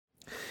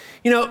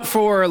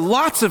For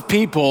lots of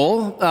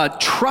people,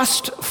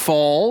 trust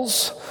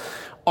falls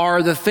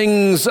are the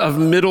things of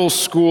middle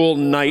school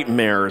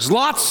nightmares.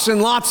 Lots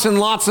and lots and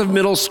lots of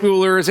middle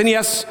schoolers, and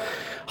yes,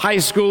 high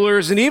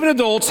schoolers, and even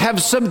adults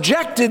have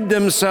subjected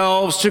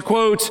themselves to,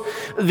 quote,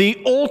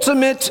 the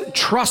ultimate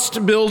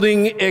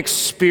trust-building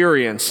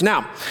experience.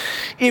 Now,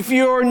 if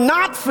you're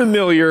not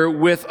familiar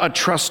with a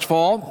trust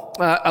fall,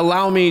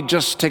 allow me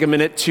just take a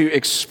minute to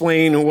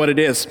explain what it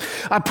is.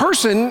 A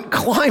person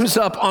climbs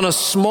up on a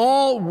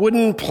small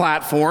wooden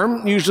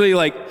platform, usually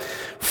like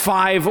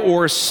 5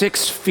 or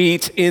 6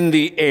 feet in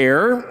the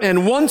air.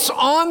 And once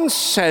on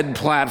said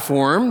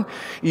platform,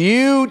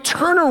 you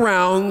turn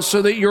around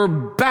so that your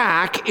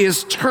back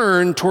is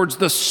turned towards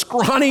the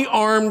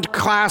scrawny-armed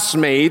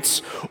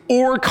classmates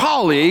or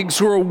colleagues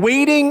who are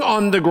waiting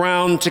on the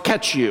ground to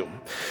catch you.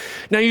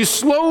 Now you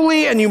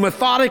slowly and you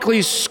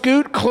methodically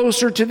scoot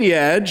closer to the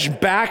edge,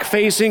 back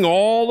facing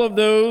all of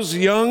those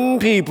young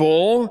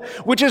people,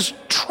 which is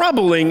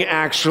troubling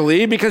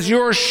actually, because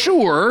you're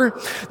sure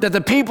that the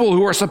people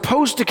who are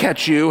supposed to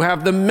catch you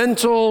have the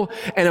mental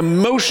and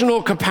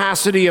emotional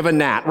capacity of a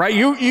gnat, right?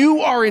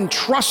 You are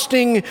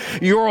entrusting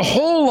your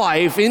whole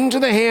life into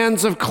the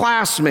hands of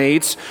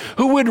classmates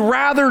who would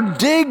rather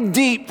dig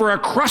deep for a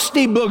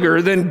crusty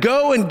booger than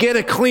go and get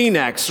a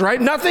Kleenex, right?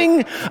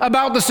 Nothing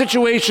about the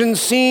situation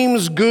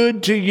seems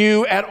good to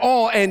you at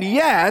all, and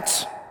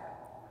yet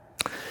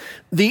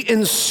the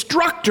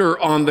instructor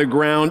on the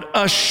ground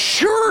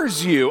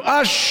assures you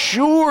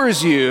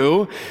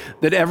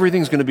that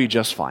everything's going to be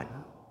just fine.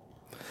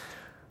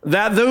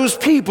 That those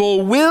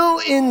people will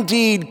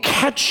indeed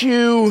catch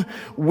you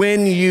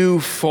when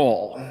you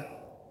fall.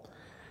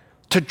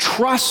 To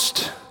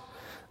trust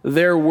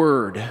their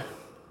word.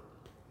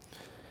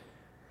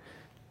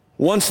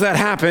 Once that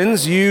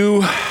happens,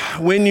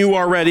 when you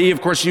are ready,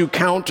 of course, you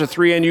count to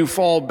 3 and you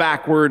fall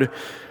backward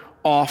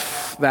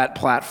off that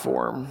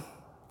platform.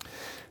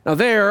 Now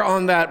there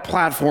on that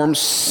platform,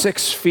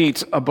 6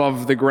 feet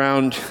above the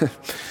ground,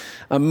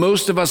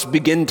 most of us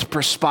begin to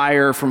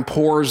perspire from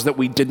pores that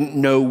we didn't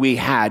know we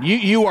had.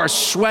 You are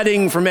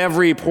sweating from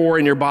every pore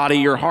in your body.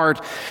 Your heart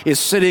is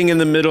sitting in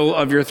the middle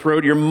of your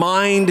throat. Your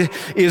mind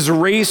is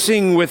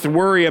racing with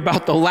worry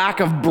about the lack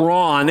of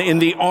brawn in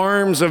the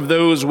arms of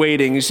those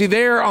waiting. You see,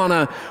 there on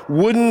a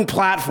wooden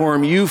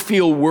platform, you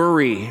feel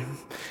worry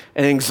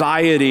and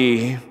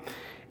anxiety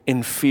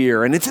and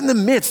fear. And it's in the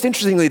midst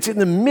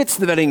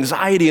of that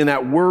anxiety and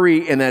that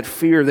worry and that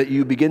fear that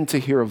you begin to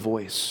hear a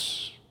voice.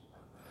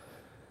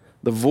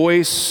 The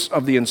voice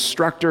of the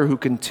instructor who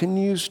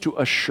continues to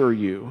assure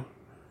you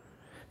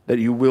that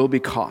you will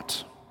be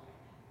caught,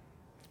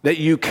 that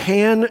you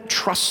can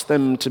trust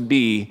them to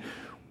be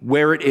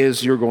where it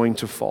is you're going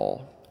to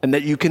fall, and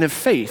that you can have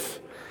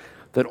faith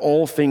that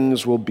all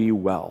things will be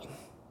well.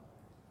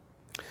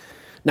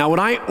 Now,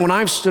 when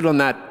I've stood on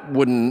that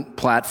wooden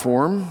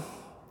platform,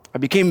 I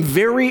became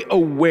very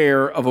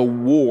aware of a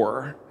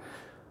war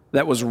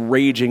that was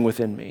raging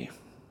within me.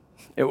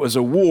 It was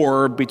a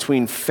war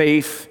between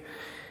faith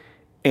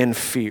and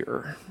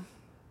fear.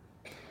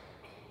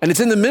 And it's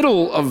in the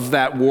middle of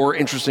that war,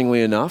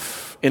 interestingly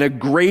enough, in a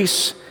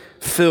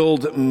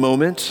grace-filled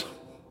moment,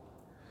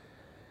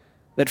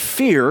 that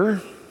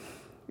fear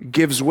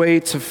gives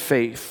way to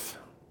faith.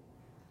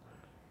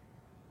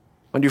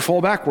 And you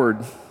fall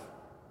backward,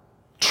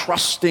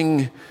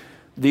 trusting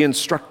the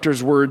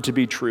instructor's word to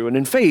be true. And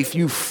in faith,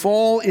 you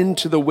fall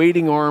into the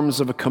waiting arms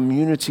of a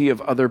community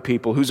of other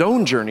people whose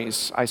own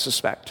journeys, I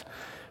suspect,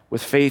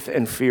 with faith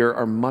and fear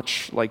are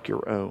much like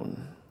your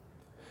own.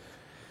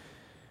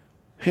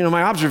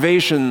 My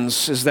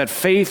observations is that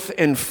faith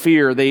and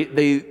fear,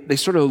 they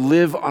sort of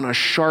live on a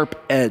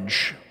sharp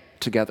edge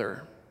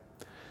together.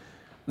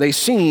 They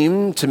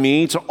seem to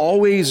me to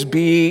always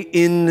be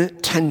in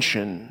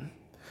tension.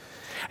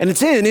 And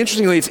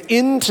interestingly, it's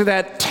into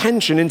that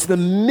tension, into the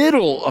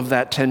middle of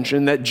that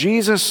tension, that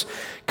Jesus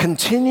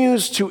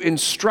continues to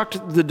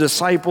instruct the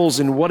disciples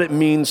in what it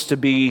means to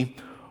be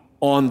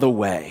on the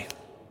way.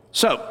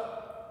 So,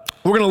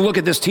 we're going to look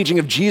at this teaching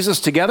of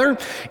Jesus together.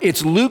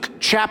 It's Luke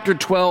chapter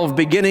 12,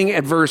 beginning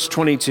at verse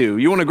 22.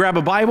 You want to grab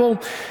a Bible,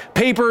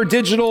 paper,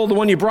 digital, the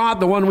one you brought,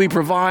 the one we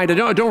provide. I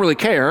don't really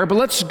care, but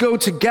let's go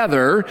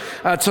together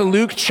to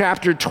Luke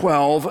chapter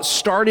 12,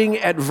 starting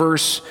at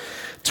verse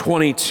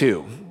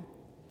 22.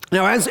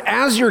 Now,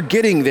 as you're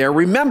getting there,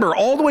 remember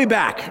all the way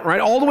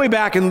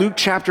back in Luke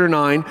chapter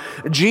 9,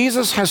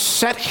 Jesus has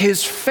set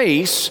his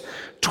face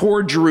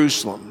toward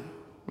Jerusalem.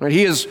 Right?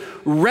 He is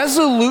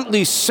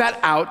resolutely set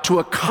out to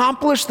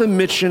accomplish the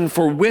mission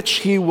for which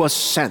he was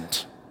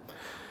sent,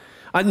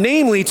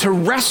 namely to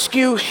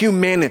rescue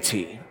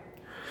humanity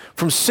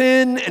from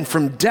sin and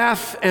from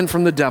death and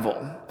from the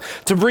devil,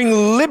 to bring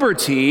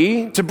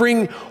liberty, to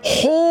bring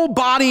whole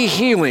body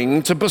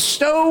healing, to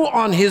bestow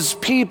on his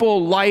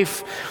people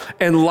life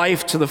and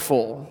life to the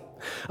full.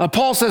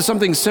 Paul says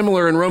something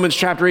similar in Romans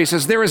chapter 8. He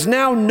says, "There is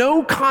now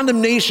no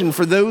condemnation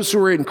for those who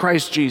are in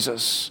Christ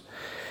Jesus.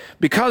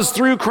 Because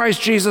through Christ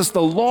Jesus,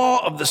 the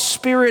law of the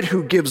Spirit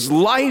who gives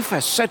life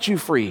has set you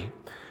free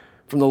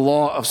from the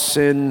law of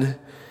sin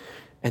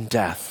and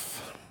death."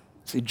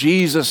 See,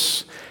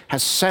 Jesus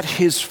has set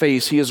his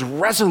face, he has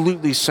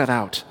resolutely set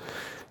out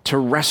to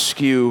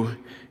rescue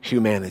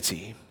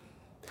humanity.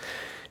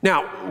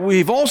 Now,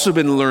 we've also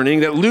been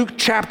learning that Luke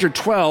chapter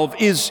 12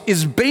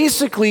 is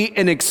basically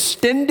an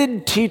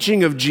extended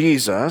teaching of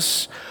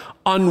Jesus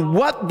on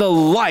what the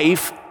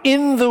life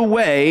in the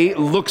way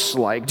looks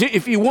like.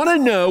 If you want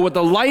to know what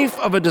the life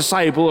of a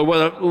disciple or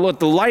what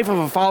the life of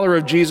a follower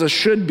of Jesus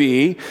should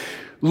be,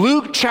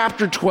 Luke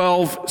chapter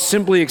 12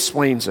 simply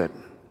explains it.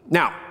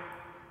 Now,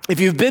 if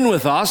you've been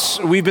with us,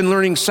 we've been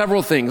learning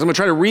several things. I'm going to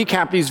try to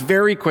recap these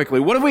very quickly.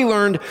 What have we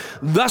learned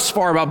thus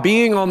far about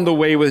being on the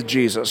way with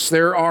Jesus?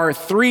 There are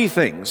three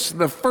things.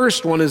 The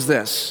first one is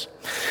this,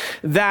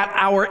 that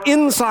our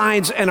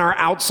insides and our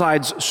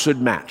outsides should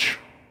match,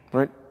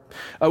 right?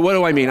 What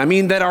do I mean? I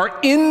mean that our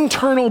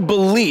internal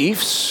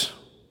beliefs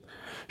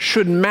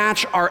should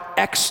match our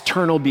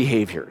external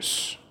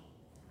behaviors.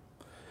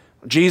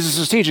 Jesus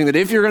is teaching that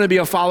if you're going to be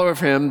a follower of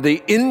him,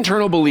 the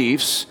internal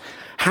beliefs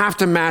have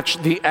to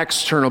match the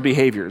external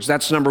behaviors.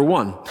 That's number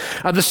one.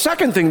 The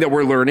second thing that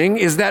we're learning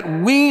is that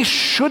we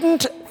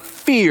shouldn't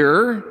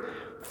fear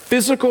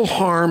physical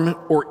harm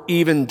or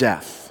even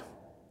death.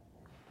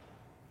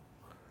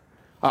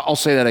 I'll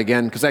say that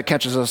again because that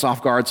catches us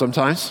off guard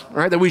sometimes,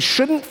 right? That we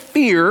shouldn't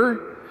fear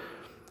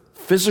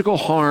physical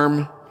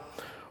harm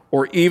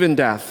or even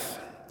death.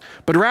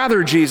 But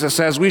rather, Jesus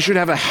says, we should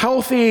have a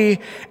healthy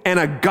and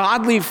a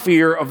godly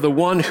fear of the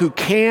one who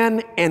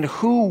can and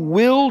who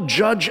will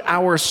judge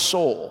our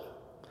soul,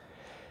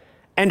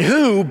 and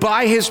who,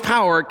 by his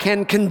power,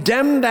 can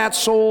condemn that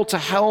soul to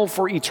hell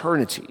for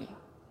eternity.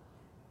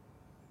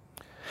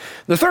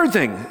 The third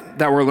thing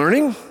that we're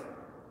learning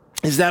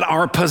is that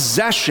our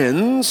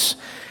possessions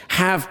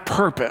have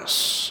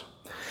purpose.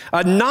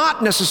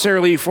 Not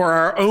necessarily for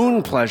our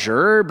own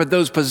pleasure, but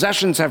those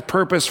possessions have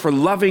purpose for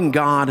loving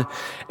God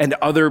and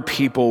other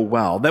people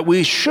well. That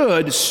we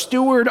should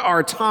steward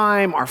our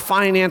time, our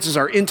finances,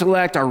 our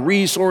intellect, our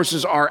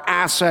resources, our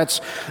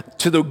assets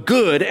to the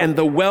good and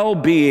the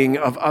well-being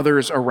of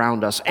others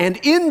around us. And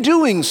in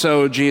doing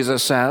so,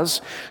 Jesus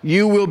says,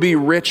 you will be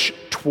rich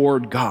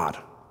toward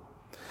God.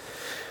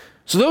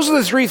 So those are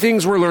the three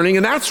things we're learning,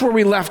 and that's where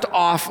we left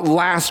off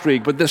last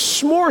week. But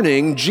this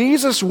morning,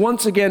 Jesus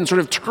once again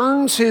sort of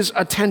turns his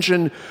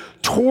attention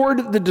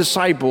toward the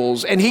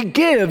disciples, and he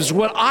gives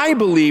what I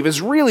believe is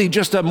really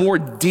just a more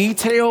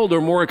detailed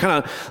or more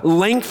kind of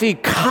lengthy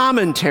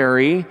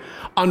commentary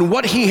on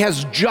what he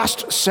has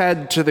just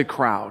said to the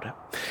crowd.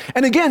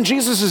 And again,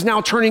 Jesus is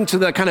now turning to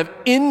the kind of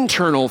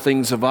internal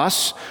things of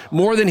us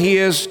more than he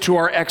is to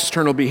our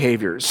external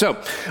behaviors.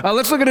 So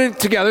let's look at it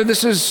together.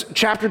 This is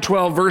chapter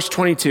 12, verse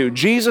 22.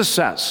 Jesus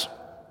says,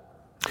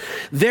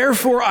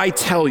 "Therefore I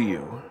tell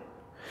you,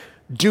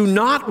 do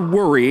not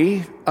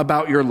worry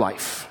about your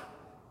life,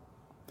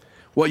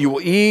 what you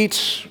will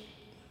eat,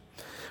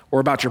 or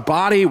about your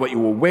body, what you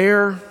will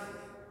wear.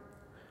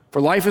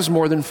 For life is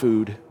more than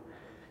food,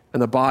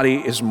 and the body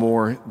is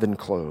more than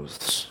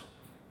clothes."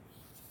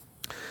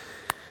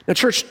 Now,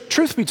 church,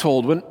 truth be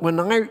told, when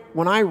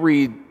I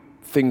read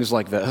things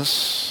like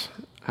this,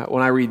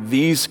 when I read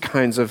these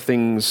kinds of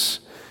things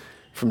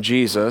from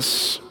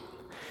Jesus,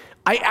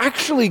 I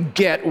actually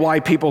get why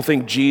people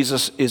think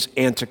Jesus is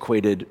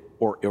antiquated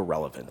or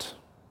irrelevant.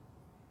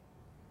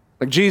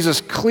 Like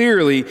Jesus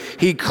clearly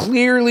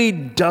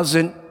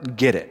doesn't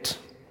get it.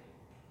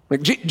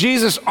 Like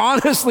Jesus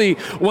honestly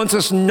wants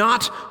us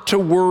not to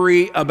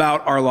worry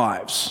about our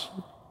lives.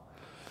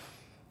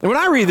 And when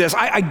I read this,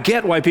 I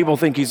get why people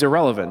think he's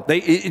irrelevant.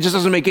 It just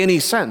doesn't make any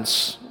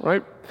sense,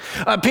 right?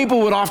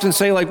 People would often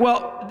say like,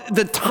 well,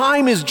 the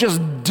time is just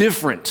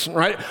different,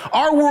 right?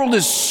 Our world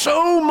is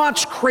so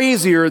much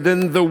crazier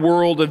than the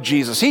world of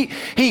Jesus.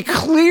 He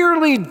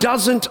clearly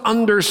doesn't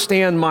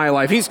understand my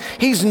life.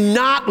 He's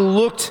not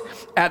looked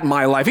at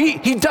my life.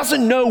 He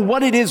doesn't know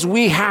what it is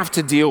we have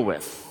to deal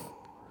with.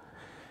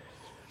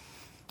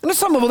 And at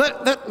some level,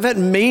 that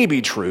may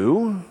be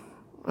true.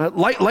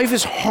 Life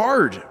is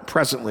hard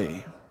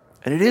presently.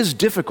 And it is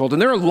difficult, and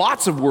there are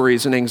lots of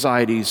worries and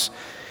anxieties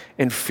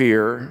and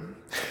fear.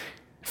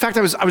 In fact,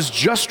 I was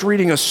just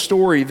reading a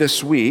story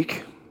this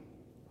week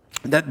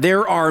that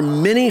there are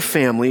many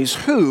families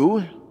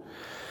who,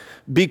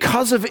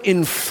 because of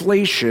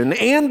inflation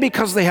and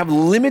because they have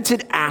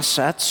limited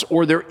assets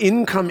or their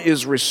income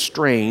is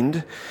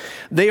restrained,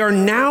 they are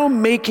now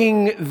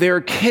making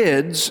their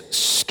kids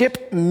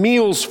skip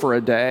meals for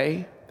a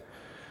day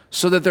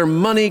so that their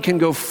money can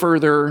go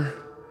further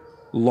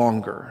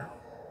longer.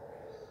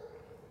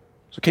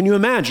 So can you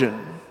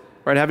imagine,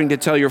 right, having to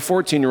tell your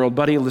 14-year-old,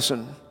 buddy,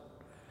 listen,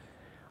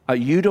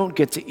 you don't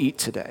get to eat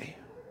today.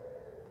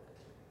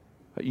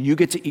 You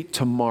get to eat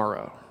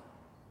tomorrow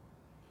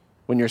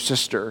when your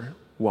sister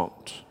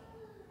won't.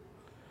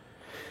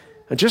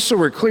 And just so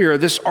we're clear,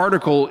 this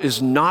article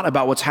is not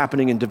about what's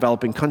happening in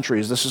developing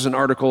countries. This is an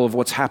article of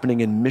what's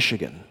happening in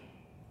Michigan.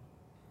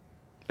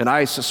 And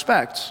I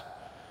suspect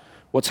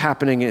what's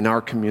happening in our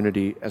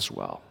community as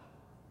well.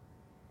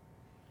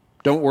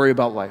 Don't worry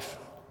about life,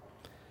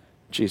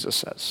 Jesus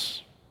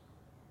says.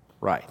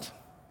 Right.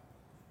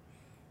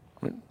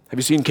 Have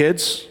you seen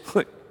kids?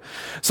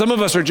 Some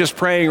of us are just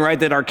praying, right,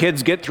 that our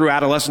kids get through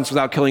adolescence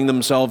without killing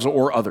themselves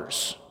or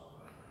others.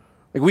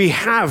 Like, we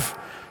have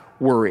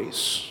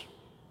worries.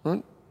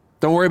 Right?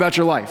 Don't worry about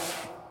your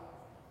life.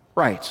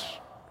 Right.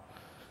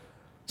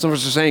 Some of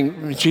us are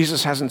saying,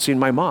 Jesus hasn't seen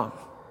my mom.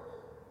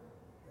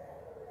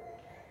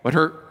 But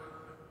her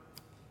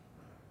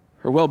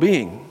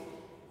well-being,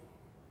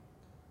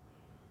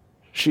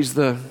 she's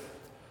the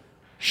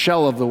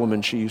shell of the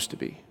woman she used to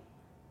be.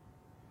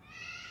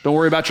 Don't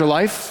worry about your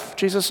life,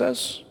 Jesus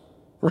says.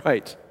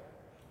 Right.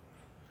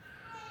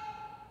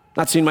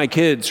 Not seen my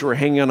kids who are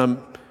hanging on a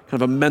kind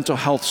of a mental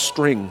health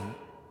string.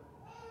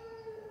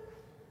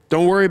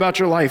 Don't worry about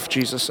your life,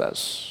 Jesus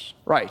says.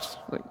 Right.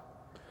 Like,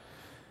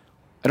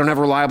 I don't have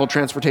reliable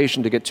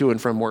transportation to get to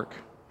and from work.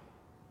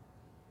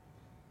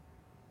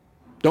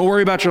 Don't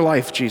worry about your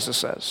life, Jesus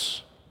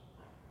says.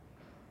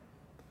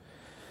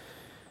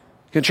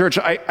 In church,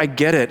 I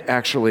get it,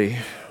 actually,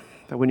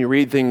 that when you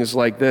read things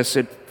like this,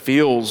 it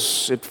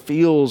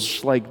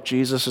feels like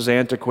Jesus is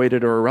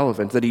antiquated or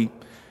irrelevant, that he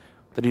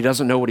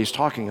doesn't know what he's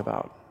talking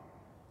about.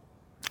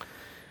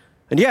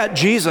 And yet,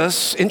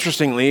 Jesus,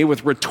 interestingly,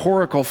 with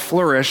rhetorical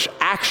flourish,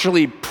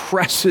 actually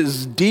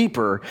presses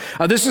deeper.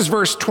 This is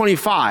verse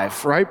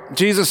 25, right?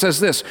 Jesus says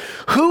this,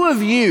 "Who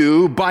of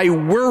you, by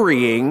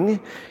worrying,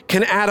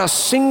 can add a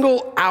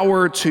single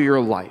hour to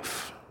your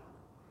life?"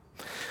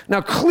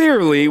 Now,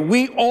 clearly,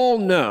 we all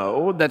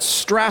know that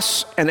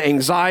stress and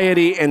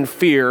anxiety and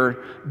fear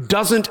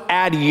doesn't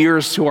add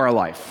years to our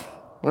life.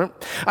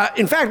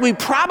 In fact, we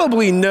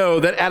probably know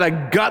that at a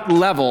gut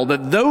level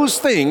that those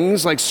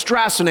things like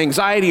stress and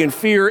anxiety and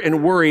fear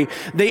and worry,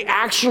 they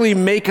actually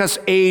make us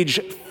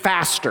age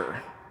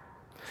faster.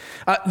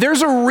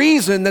 There's a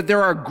reason that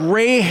there are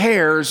gray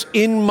hairs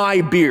in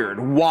my beard.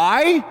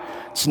 Why?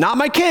 It's not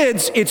my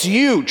kids, it's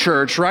you,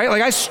 church, right?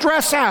 Like, I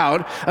stress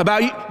out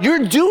about you're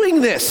doing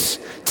this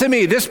to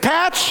me. This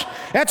patch,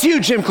 that's you,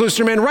 Jim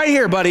Klusterman, right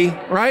here, buddy,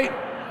 right?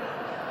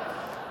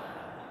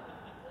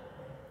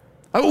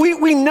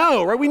 We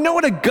know, right? We know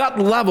at a gut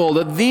level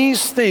that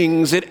these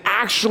things, it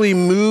actually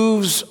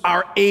moves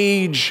our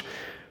age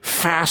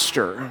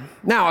faster.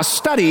 Now, a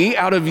study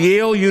out of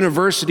Yale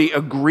University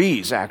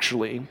agrees,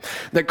 actually,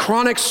 that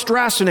chronic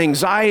stress and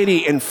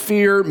anxiety and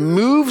fear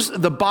moves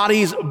the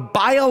body's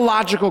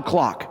biological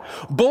clock.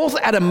 Both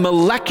at a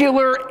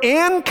molecular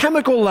and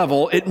chemical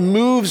level, it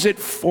moves it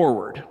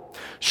forward,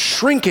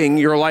 shrinking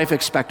your life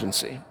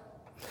expectancy.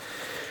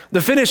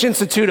 The Finnish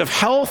Institute of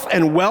Health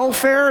and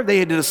Welfare,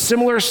 they did a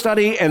similar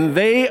study, and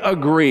they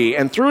agree.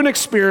 And through an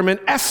experiment,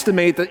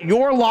 estimate that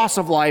your loss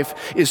of life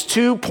is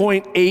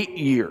 2.8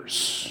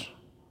 years.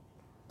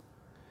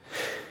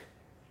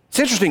 It's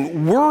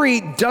interesting. Worry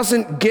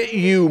doesn't get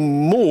you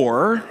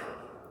more,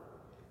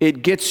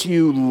 it gets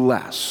you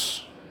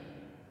less.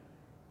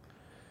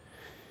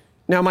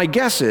 Now, my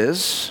guess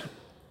is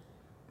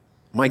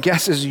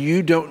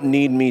you don't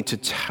need me to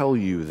tell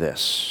you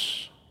this.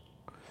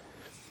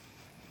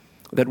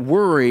 That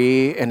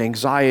worry and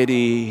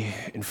anxiety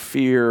and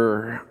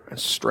fear and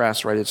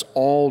stress, right, it's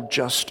all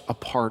just a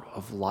part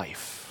of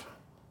life.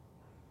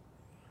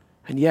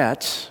 And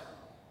yet,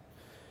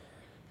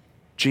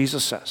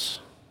 Jesus says,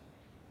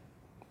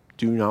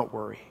 do not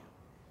worry.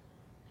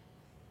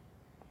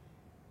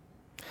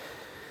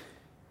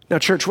 Now,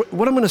 church,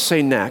 what I'm going to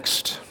say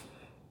next,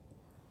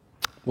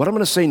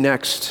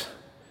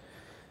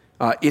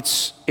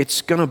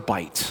 it's going to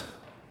bite.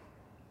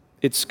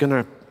 It's going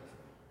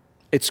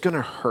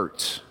to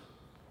hurt.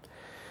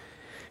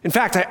 In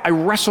fact, I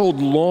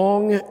wrestled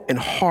long and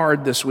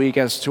hard this week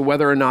as to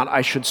whether or not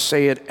I should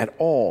say it at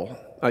all.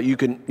 You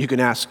can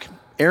ask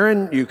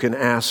Aaron, you can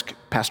ask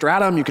Pastor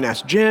Adam, you can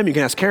ask Jim, you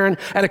can ask Karen.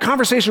 I had a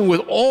conversation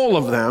with all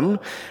of them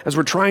as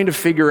we're trying to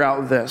figure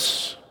out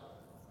this.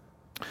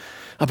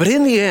 But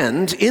in the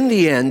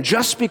end,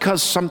 just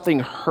because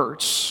something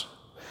hurts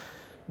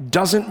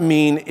doesn't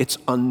mean it's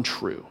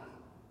untrue.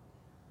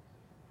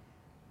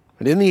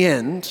 But in the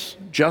end,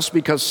 just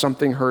because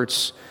something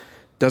hurts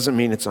doesn't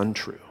mean it's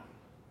untrue.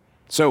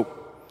 So,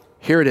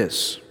 here it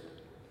is.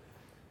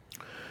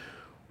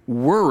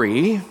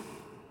 Worry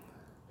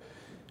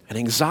and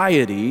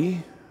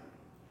anxiety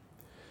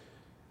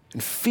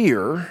and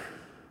fear,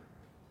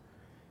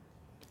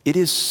 it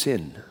is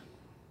sin.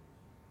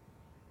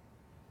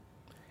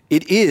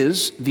 It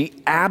is the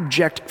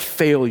abject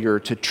failure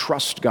to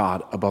trust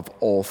God above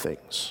all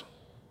things.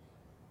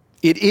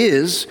 It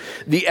is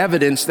the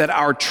evidence that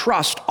our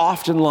trust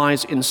often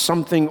lies in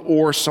something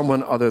or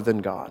someone other than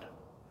God.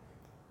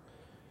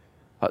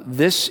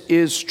 This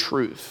is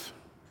truth.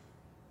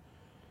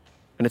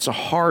 And it's a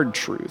hard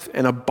truth,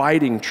 an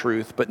abiding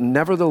truth, but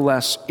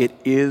nevertheless, it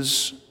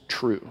is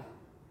true.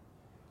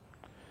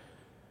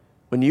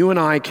 When you and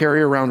I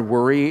carry around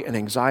worry and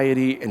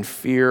anxiety and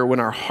fear, when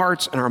our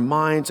hearts and our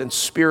minds and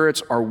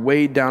spirits are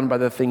weighed down by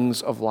the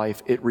things of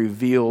life, it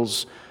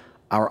reveals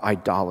our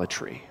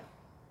idolatry.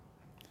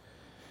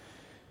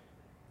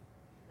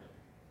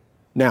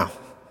 Now,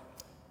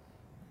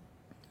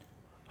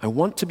 I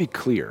want to be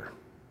clear.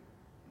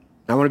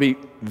 I want to be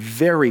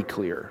very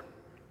clear.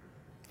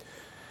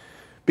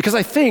 Because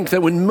I think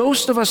that when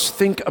most of us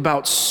think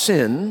about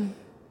sin,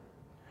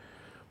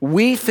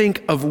 we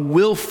think of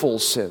willful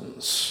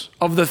sins,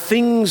 of the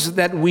things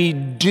that we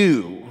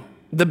do,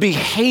 the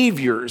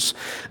behaviors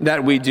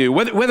that we do,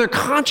 whether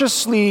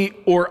consciously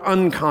or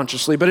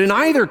unconsciously. But in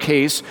either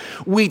case,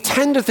 we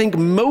tend to think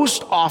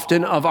most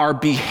often of our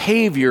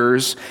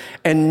behaviors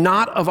and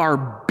not of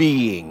our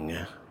being.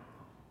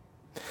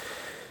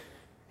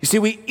 You see,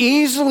 we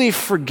easily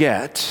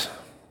forget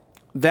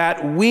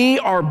that we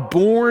are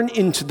born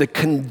into the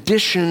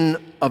condition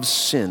of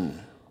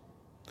sin.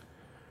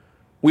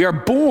 We are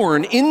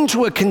born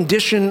into a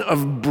condition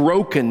of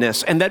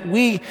brokenness, and that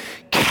we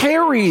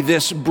carry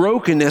this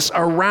brokenness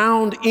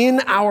around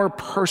in our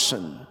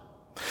person.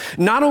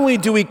 Not only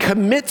do we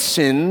commit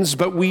sins,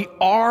 but we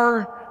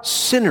are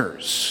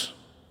sinners.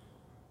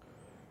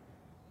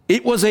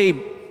 It was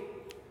a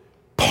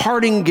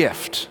parting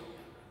gift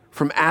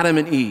from Adam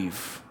and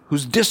Eve,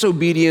 whose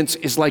disobedience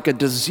is like a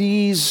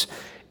disease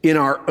in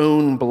our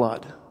own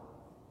blood.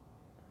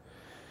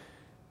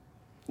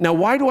 Now,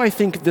 why do I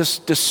think this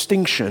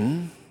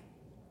distinction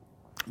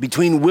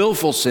between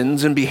willful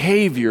sins and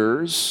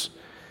behaviors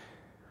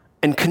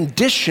and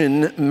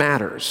condition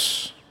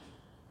matters?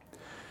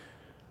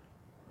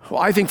 Well,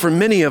 I think for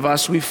many of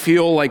us, we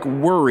feel like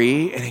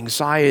worry and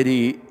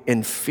anxiety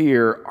and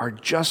fear are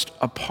just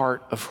a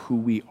part of who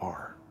we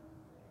are.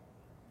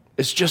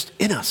 It's just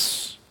in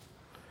us.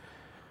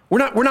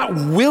 We're not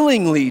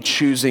willingly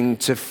choosing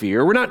to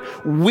fear. We're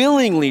not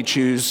willingly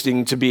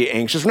choosing to be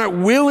anxious. We're not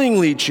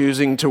willingly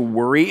choosing to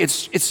worry.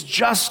 It's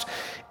just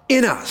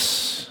in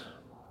us.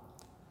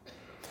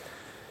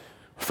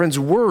 Friends,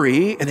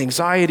 worry and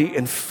anxiety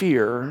and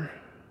fear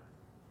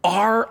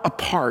are a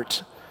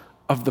part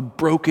of the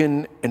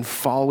broken and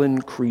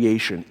fallen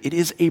creation. It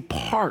is a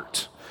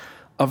part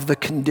of the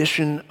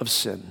condition of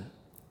sin.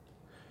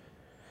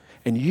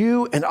 And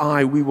you and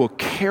I, we will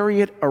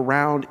carry it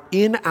around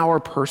in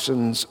our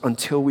persons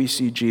until we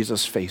see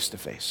Jesus face to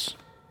face.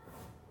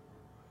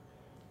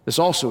 This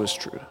also is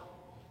true.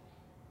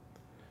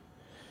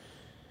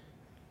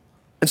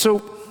 And so,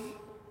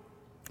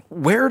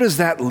 where does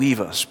that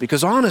leave us?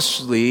 Because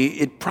honestly,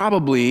 it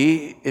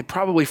probably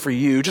for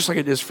you, just like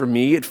it is for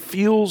me, it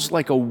feels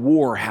like a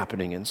war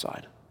happening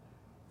inside.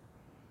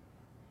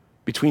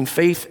 Between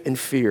faith and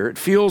fear. It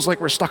feels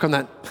like we're stuck on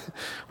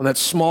that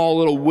small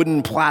little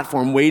wooden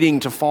platform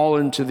waiting to fall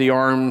into the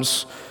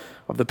arms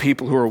of the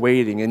people who are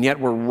waiting, and yet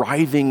we're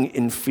writhing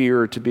in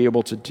fear to be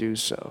able to do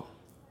so.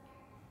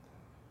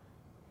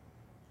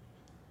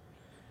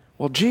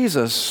 Well,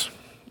 Jesus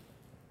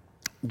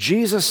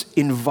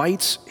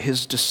invites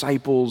his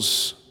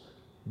disciples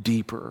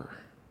deeper.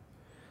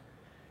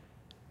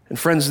 And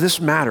friends, this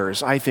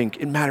matters. I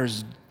think it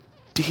matters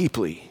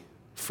deeply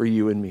for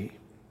you and me.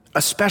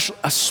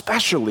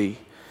 Especially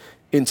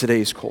in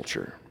today's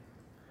culture.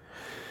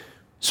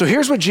 So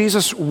here's what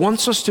Jesus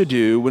wants us to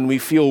do when we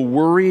feel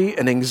worry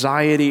and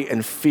anxiety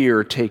and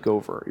fear take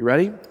over. You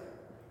ready?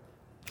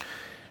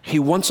 He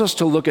wants us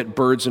to look at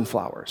birds and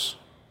flowers.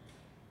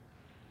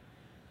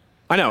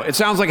 I know, it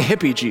sounds like a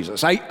hippie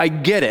Jesus. I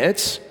get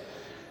it,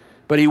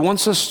 but he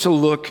wants us to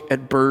look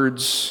at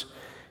birds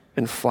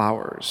and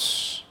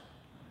flowers.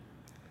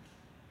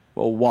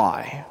 Well,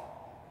 why?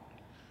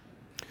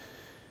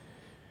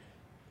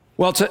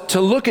 Well, to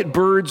look at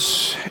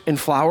birds and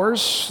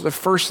flowers, the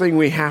first thing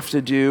we have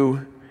to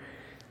do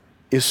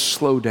is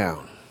slow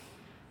down.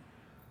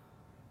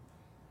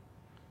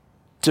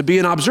 To be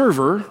an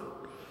observer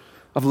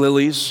of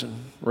lilies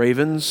and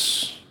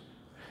ravens,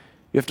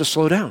 you have to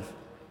slow down.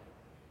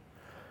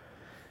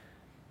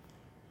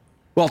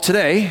 Well,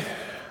 today,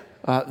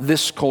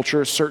 this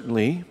culture,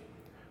 certainly,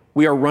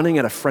 we are running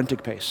at a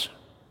frantic pace.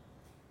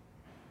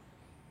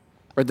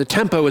 Right? The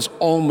tempo is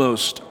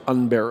almost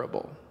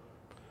unbearable.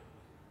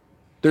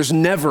 There's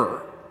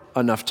never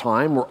enough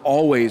time. We're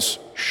always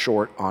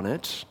short on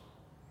it.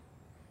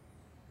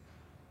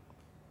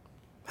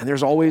 And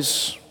there's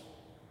always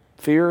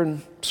fear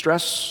and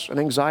stress and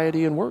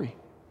anxiety and worry.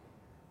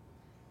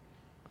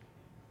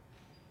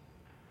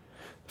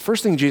 The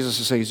first thing Jesus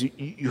is saying is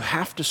you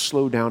have to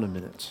slow down a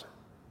minute.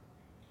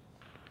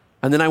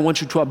 And then I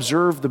want you to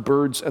observe the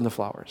birds and the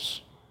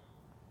flowers.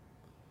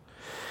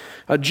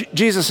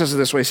 Jesus says it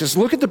this way. He says,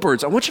 look at the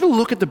birds. I want you to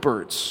look at the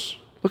birds.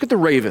 Look at the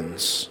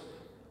ravens.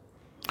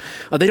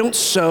 They don't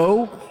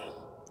sow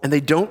and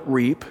they don't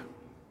reap.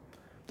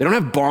 They don't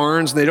have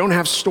barns and they don't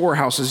have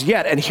storehouses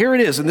yet. And here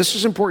it is, and this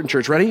is important,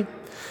 church. Ready?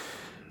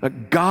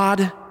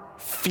 God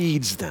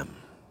feeds them.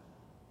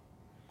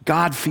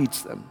 God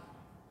feeds them.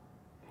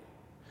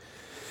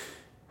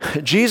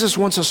 Jesus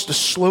wants us to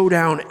slow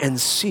down and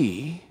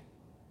see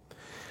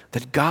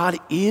that God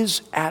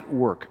is at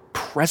work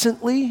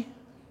presently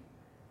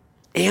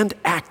and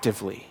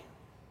actively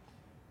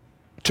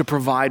to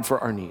provide for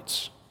our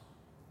needs.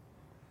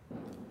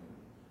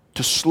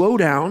 To slow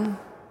down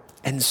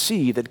and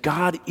see that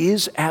God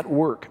is at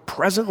work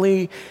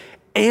presently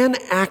and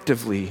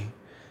actively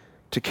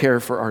to care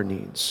for our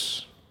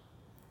needs.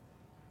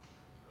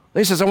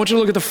 He says, I want you to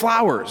look at the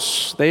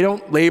flowers. They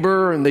don't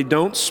labor and they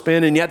don't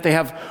spin, and yet they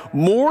have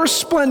more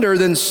splendor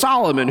than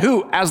Solomon,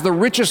 who, as the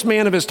richest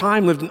man of his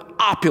time, lived in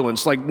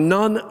opulence like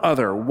none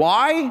other.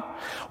 Why?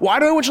 Why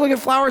do I want you to look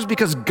at flowers?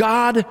 Because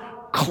God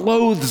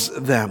clothes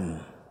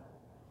them.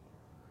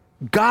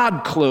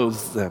 God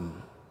clothes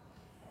them.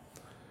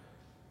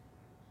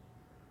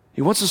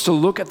 He wants us to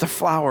look at the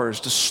flowers,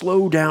 to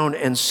slow down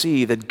and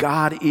see that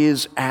God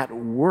is at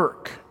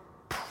work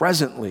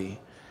presently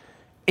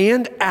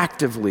and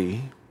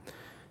actively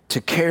to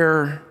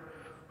care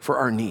for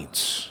our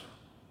needs.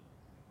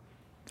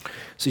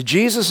 See,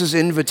 Jesus'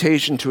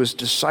 invitation to his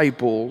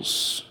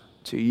disciples,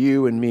 to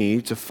you and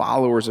me, to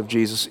followers of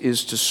Jesus,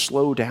 is to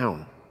slow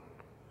down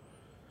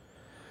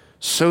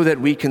so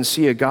that we can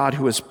see a God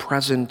who is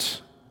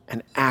present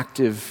and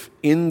active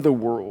in the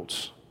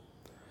world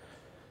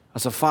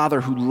as a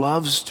father who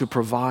loves to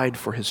provide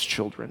for his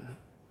children.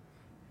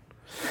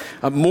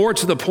 More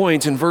to the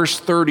point, in verse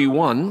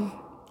 31,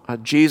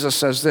 Jesus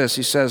says this.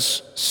 He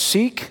says,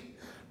 seek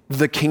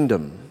the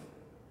kingdom.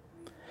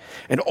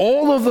 And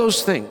all of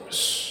those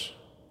things,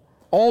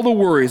 all the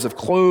worries of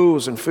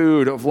clothes and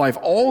food, of life,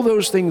 all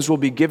those things will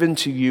be given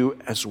to you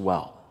as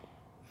well.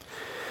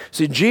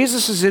 See,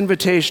 Jesus'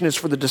 invitation is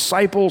for the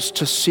disciples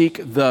to seek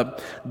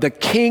the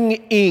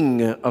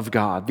king-ing of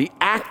God, the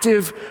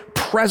active,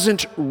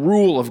 present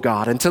rule of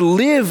God, and to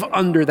live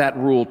under that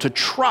rule, to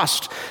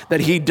trust that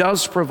he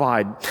does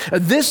provide.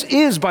 This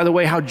is, by the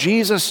way, how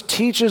Jesus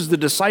teaches the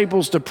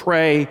disciples to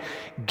pray,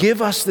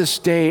 give us this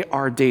day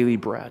our daily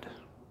bread.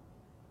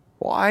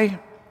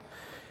 Why?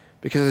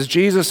 Because as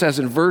Jesus says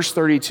in verse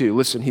 32,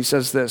 listen, he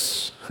says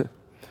this,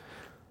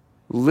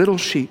 little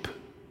sheep,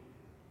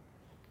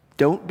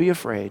 don't be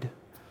afraid,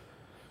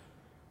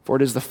 for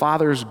it is the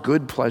Father's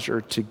good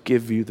pleasure to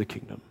give you the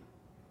kingdom.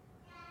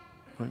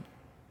 Right?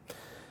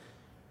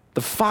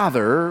 The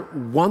Father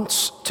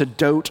wants to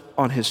dote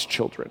on his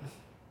children.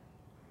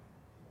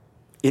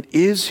 It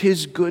is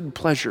his good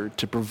pleasure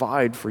to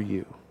provide for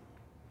you.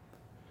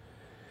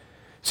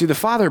 See, the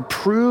Father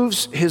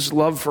proves his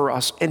love for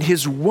us and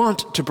his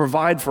want to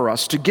provide for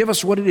us, to give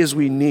us what it is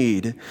we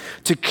need,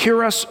 to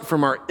cure us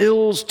from our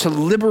ills, to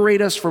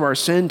liberate us from our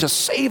sin, to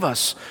save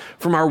us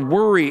from our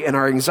worry and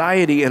our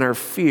anxiety and our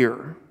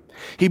fear.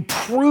 He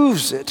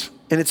proves it,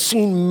 and it's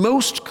seen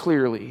most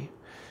clearly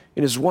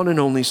in his one and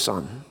only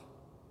Son,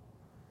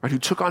 right, who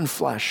took on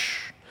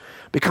flesh,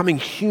 becoming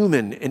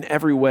human in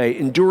every way,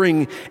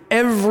 enduring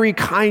every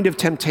kind of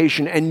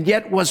temptation, and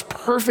yet was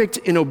perfect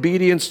in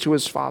obedience to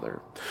his Father,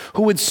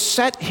 who would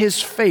set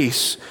his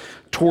face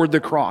toward the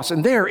cross.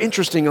 And there,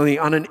 interestingly,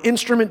 on an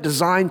instrument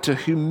designed to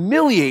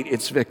humiliate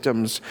its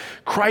victims,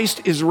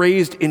 Christ is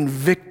raised in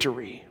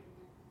victory.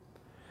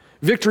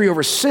 Victory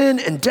over sin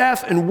and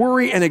death and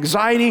worry and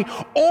anxiety,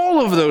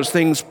 all of those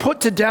things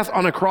put to death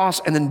on a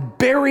cross and then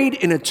buried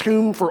in a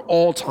tomb for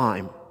all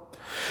time.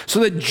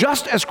 So that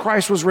just as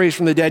Christ was raised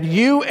from the dead,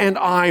 you and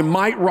I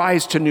might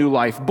rise to new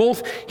life,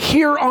 both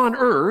here on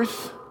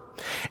earth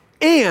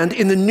and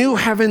in the new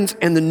heavens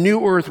and the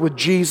new earth with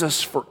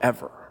Jesus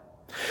forever.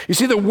 You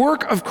see, the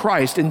work of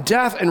Christ in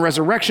death and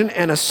resurrection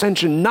and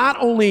ascension not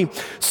only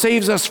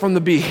saves us from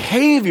the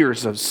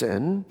behaviors of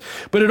sin,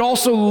 but it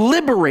also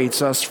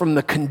liberates us from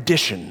the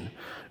condition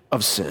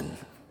of sin.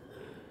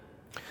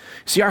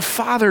 See, our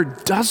Father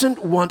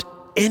doesn't want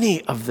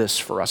any of this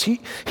for us.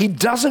 He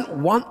doesn't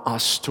want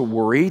us to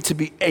worry, to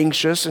be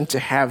anxious, and to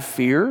have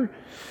fear.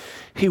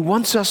 He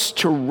wants us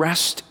to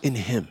rest in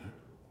him,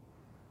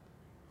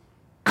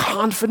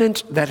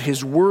 confident that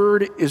his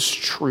word is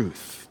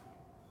truth.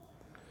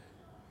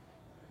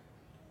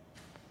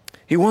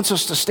 He wants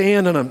us to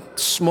stand on a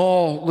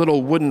small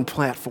little wooden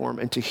platform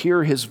and to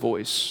hear his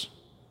voice,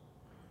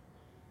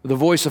 the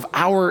voice of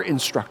our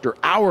instructor,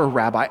 our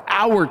rabbi,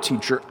 our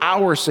teacher,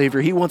 our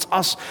Savior. He wants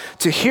us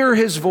to hear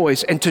his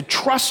voice and to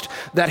trust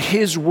that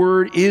his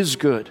word is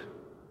good,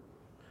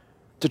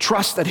 to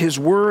trust that his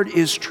word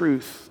is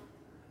truth,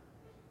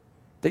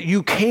 that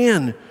you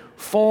can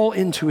fall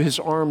into his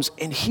arms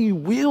and he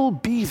will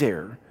be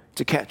there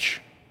to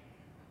catch.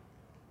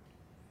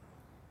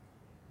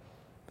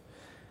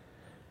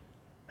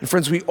 And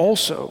friends, we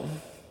also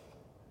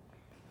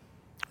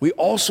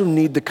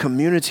need the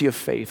community of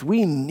faith.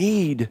 We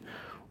need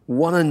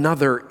one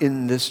another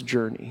in this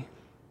journey.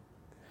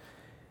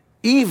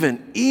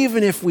 Even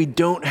if we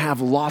don't have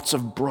lots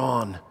of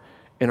brawn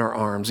in our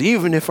arms,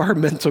 even if our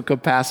mental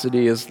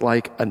capacity is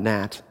like a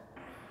gnat,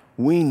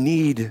 we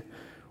need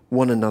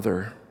one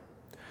another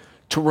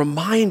to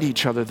remind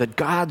each other that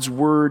God's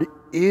word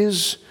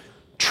is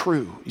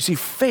true. You see,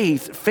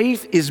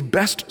 faith is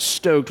best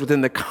stoked within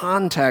the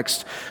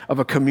context of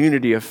a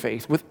community of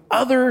faith, with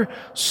other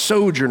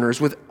sojourners,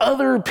 with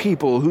other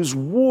people whose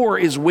war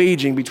is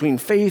waging between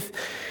faith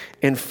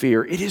and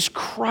fear. It is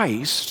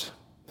Christ,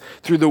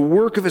 through the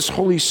work of his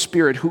Holy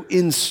Spirit, who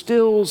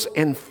instills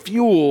and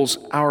fuels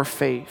our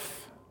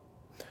faith.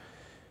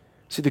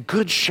 See, the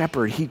Good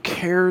Shepherd, he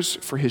cares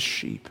for his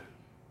sheep.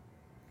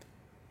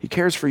 He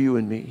cares for you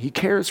and me. He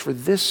cares for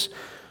this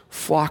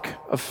flock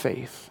of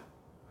faith.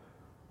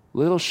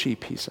 Little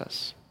sheep, he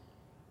says.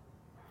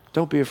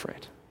 Don't be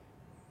afraid.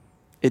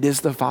 It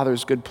is the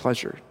Father's good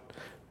pleasure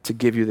to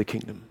give you the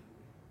kingdom.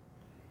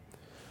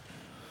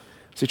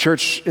 See,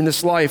 church, in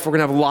this life, we're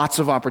going to have lots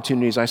of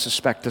opportunities, I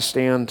suspect, to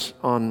stand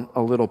on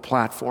a little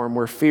platform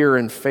where fear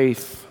and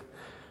faith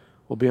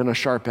will be on a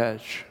sharp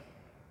edge.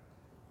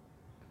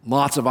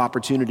 Lots of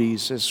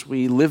opportunities as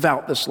we live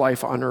out this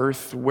life on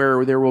earth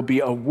where there will be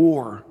a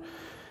war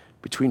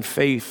between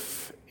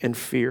faith and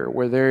fear,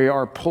 where they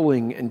are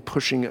pulling and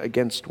pushing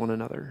against one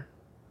another.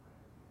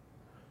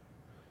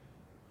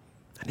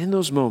 And in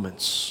those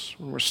moments,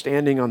 when we're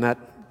standing on that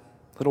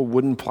little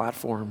wooden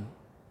platform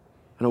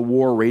and a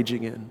war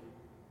raging in,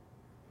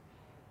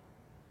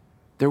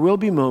 there will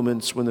be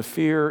moments when the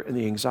fear and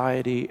the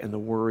anxiety and the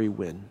worry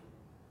win.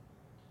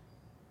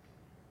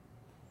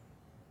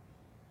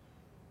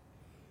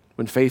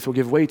 When faith will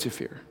give way to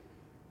fear.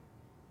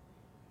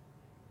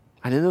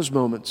 And in those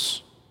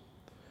moments,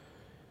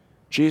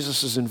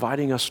 Jesus is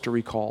inviting us to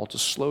recall, to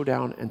slow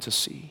down and to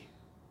see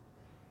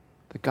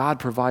that God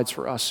provides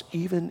for us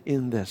even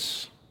in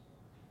this.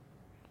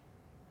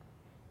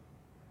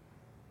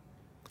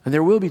 And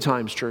there will be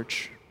times,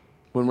 church,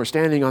 when we're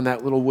standing on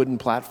that little wooden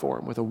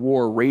platform with a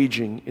war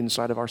raging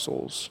inside of our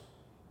souls,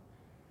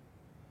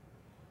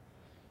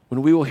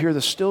 when we will hear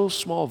the still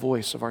small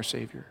voice of our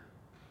Savior,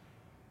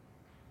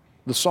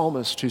 the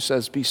psalmist who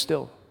says, "Be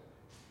still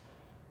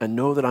and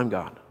know that I'm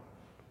God."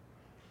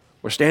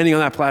 We're standing on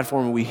that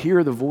platform and we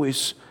hear the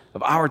voice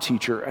of our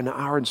teacher and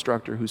our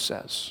instructor who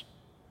says,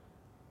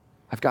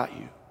 "I've got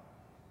you.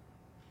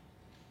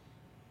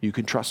 You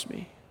can trust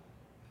me."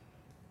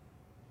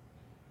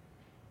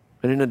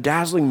 And in a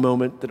dazzling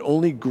moment that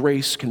only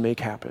grace can make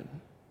happen,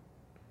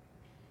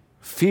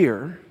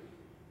 fear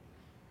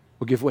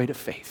will give way to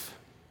faith.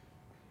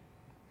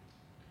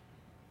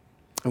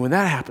 And when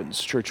that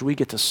happens, church, we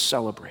get to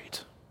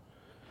celebrate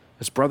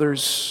as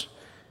brothers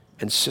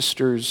and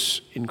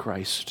sisters in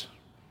Christ,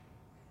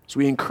 as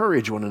we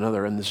encourage one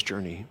another in this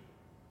journey.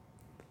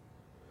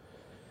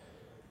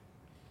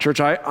 Church,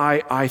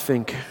 I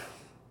think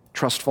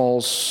trust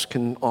falls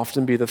can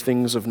often be the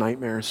things of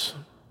nightmares.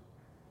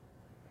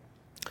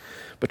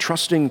 But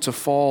trusting to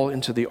fall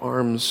into the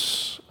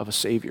arms of a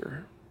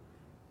Savior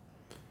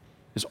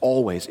is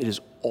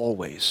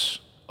always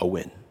a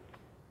win.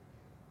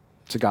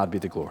 To God be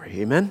the glory.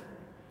 Amen?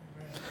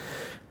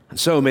 And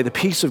so may the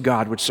peace of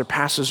God, which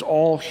surpasses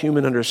all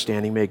human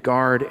understanding, may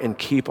guard and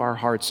keep our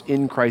hearts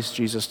in Christ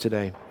Jesus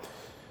today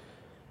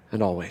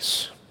and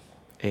always.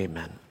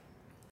 Amen.